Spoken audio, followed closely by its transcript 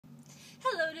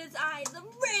Hello, it is I,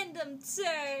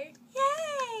 TheRandomTurr.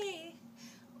 Yay!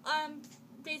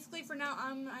 Basically for now,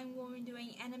 I'm going to be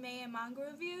doing anime and manga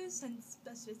reviews, since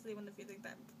that's basically one of the few things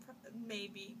that I may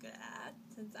be good at,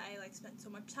 since I spent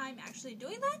so much time actually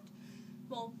doing that.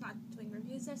 Well, not doing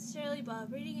reviews necessarily,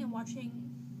 but reading and watching.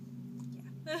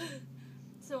 Yeah.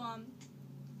 So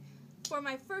for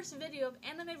my first video of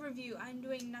anime review, I'm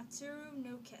doing Natsuru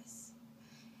no Kiss.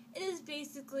 It is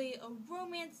basically a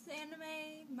romance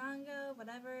anime, manga,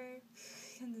 whatever,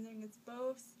 considering it's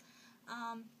both.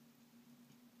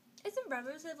 It's a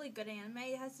relatively good anime.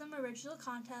 It has some original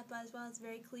content, but as well as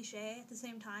very cliche at the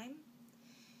same time.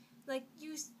 It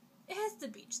has the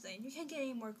beach thing. You can't get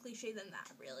any more cliche than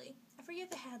that, really. I forget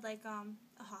if it had,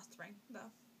 a hot spring,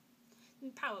 though.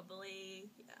 Probably,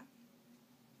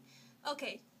 yeah.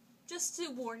 Okay, just to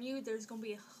warn you, there's going to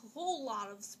be a whole lot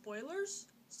of spoilers.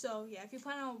 So, yeah, if you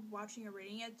plan on watching or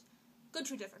reading it, go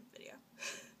to a different video.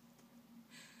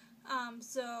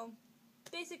 So,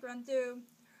 basic run through.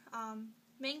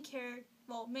 Main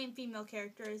female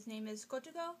character, his name is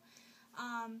Kotoko.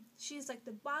 She's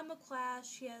the bottom of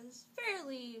class. She has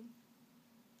fairly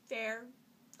fair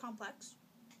complex.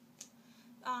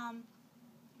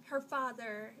 Her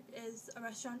father is a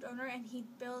restaurant owner, and he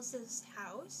builds his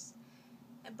house,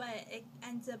 but it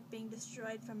ends up being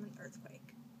destroyed from an earthquake.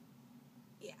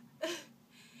 Yeah.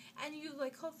 And you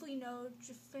hopefully know,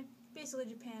 basically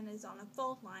Japan is on a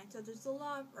fault line, so there's a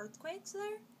lot of earthquakes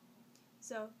there.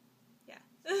 So, yeah.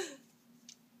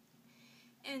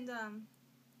 And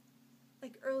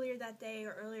earlier that day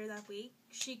or earlier that week,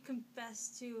 she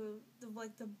confessed to the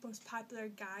most popular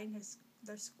guy in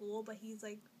their school, but he's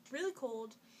really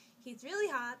cold, he's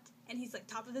really hot, and he's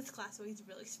top of his class, so he's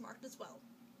really smart as well.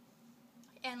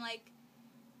 And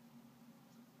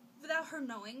without her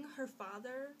knowing, her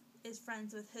father is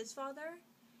friends with his father,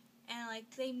 and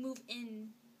they move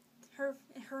in. Her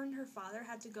and her father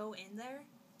had to go in there,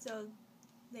 so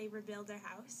they rebuild their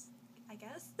house, I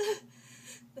guess.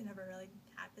 That never really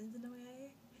happens in a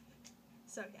way.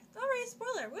 So yeah, alright,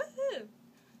 spoiler, woohoo!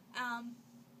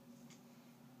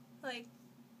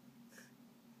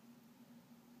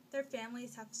 Their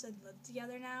families have to live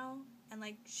together now, and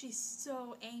she's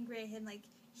so angry at him.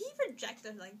 He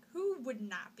rejected. Who would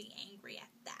not be angry at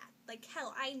that?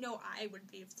 Hell, I know I would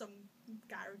be if some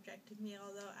guy rejected me,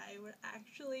 although I would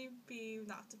actually be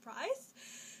not surprised,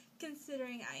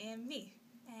 considering I am me,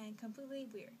 and completely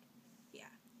weird.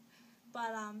 Yeah.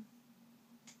 But,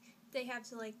 they have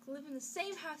to, live in the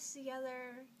same house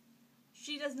together.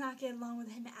 She does not get along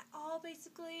with him at all,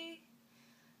 basically.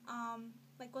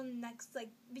 When the next,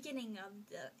 beginning of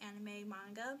the anime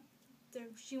manga,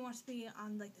 she wants to be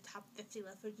on, the top 50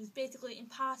 list, which is basically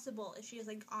impossible if she is,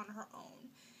 on her own,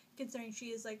 considering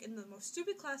she is, in the most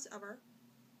stupid class ever.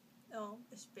 Oh,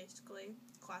 it's basically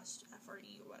class F or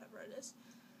E or whatever it is.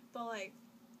 But,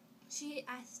 she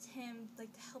asked him, to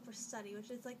help her study, which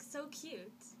is, so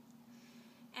cute.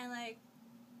 And,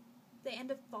 they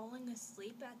end up falling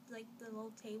asleep at, the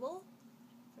little table.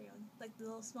 The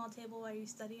little small table where you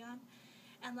study on.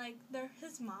 And,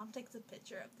 his mom takes a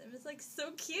picture of them. It's,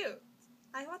 so cute.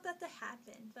 I want that to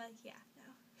happen, but yeah,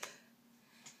 no.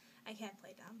 I can't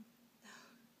play dumb.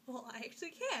 Well, I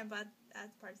actually can, but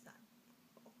that part's not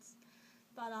false.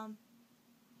 But,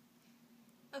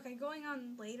 okay, going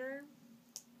on later,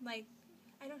 I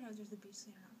don't know if there's a beach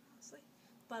scene or not, honestly.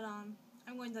 But, I'm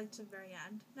going to the very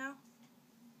end now.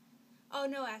 Oh,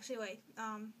 no, actually, wait.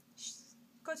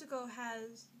 Kotoko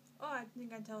has... Oh, I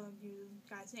think I told you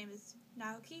the guy's name is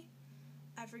Naoki.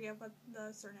 I forget what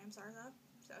the surnames are, though.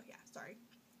 So, yeah, sorry.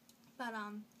 But,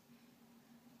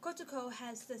 Kotoko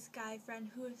has this guy friend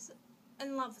who is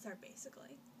in love with her,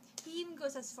 basically. He even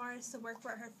goes as far as to work for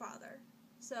her father.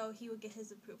 So, he would get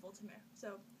his approval to marry.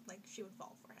 So, she would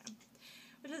fall for him.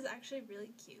 Which is actually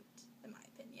really cute, in my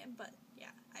opinion. But,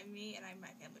 yeah, my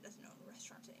family doesn't own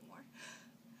restaurants anymore.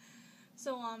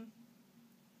 So,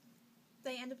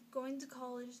 they end up going to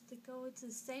college. They go to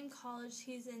the same college.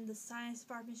 He's in the science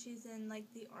department. She's in,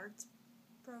 the arts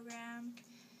program.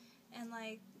 And,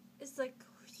 it's, a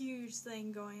huge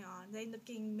thing going on. They end up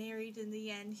getting married in the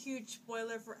end. Huge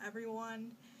spoiler for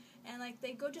everyone. And,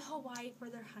 they go to Hawaii for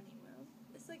their honeymoon.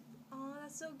 It's, oh,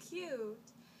 that's so cute.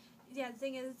 Yeah, the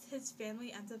thing is, his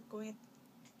family ends up going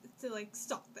to,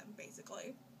 stalk them,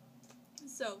 basically.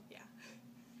 So, yeah.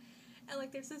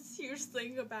 And, there's this huge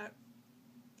thing about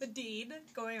the deed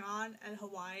going on at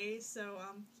Hawaii, so,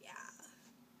 yeah.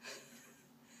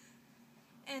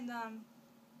 And,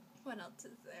 what else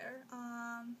is there?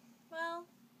 Well,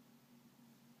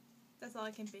 that's all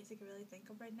I can basically really think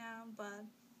of right now, but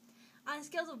on a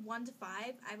scale of 1 to 5,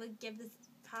 I would give this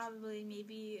probably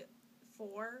maybe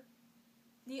 4,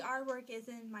 the artwork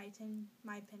isn't, my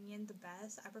opinion, the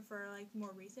best. I prefer, like,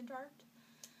 more recent art.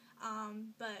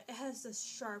 But it has the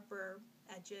sharper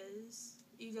edges.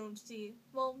 You don't see,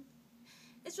 well,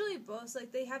 it's really both.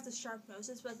 Like, they have the sharp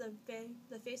noses, but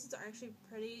the faces are actually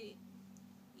pretty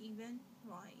even.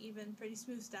 Well, even pretty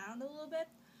smoothed down a little bit.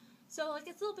 So, like,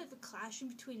 it's a little bit of a clashing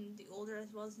between the older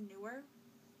as well as the newer.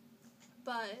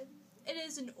 But it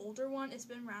is an older one. It's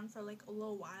been around for, like, a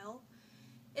little while.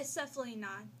 It's definitely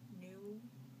not new.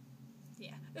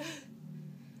 Yeah.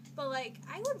 But, like,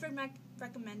 I would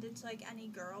recommend it to, like, any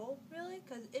girl, really,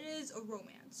 because it is a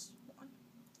romance one.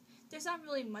 There's not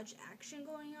really much action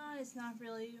going on. It's not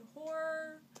really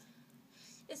horror.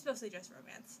 It's mostly just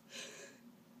romance.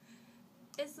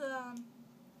 It's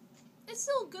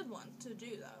still a good one to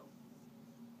do, though.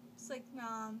 It's like,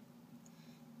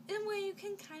 in a way you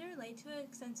can kind of relate to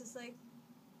it, since it's like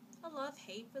a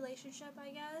love-hate relationship, I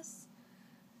guess.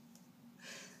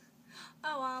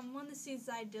 Oh, one of the scenes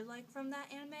I did like from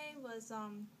that anime was,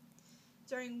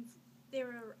 during, they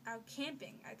were out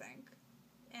camping, I think.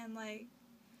 And, like,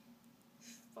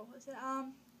 what was it?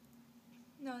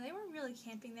 No, they weren't really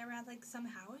camping. They were at, like, some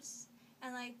house.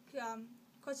 And, like,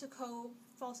 Kotoko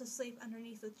falls asleep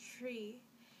underneath a tree.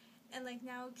 And, like,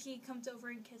 Naoki comes over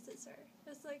and kisses her.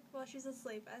 It's like, while she's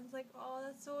asleep. And it's like, oh,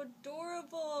 that's so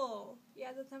adorable.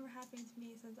 Yeah, that's never happened to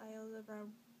me since I was a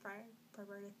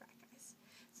perverted frat guys.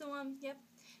 So, yep.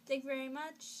 Thank you very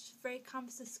much. Rate,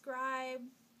 comment, subscribe.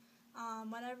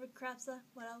 Whatever crap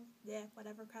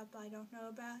I don't know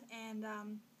about. And,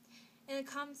 in the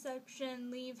comment section,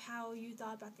 leave how you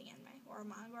thought about the anime or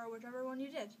manga or whichever one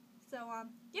you did. So,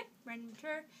 yep, Random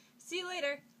Turr. See you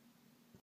later.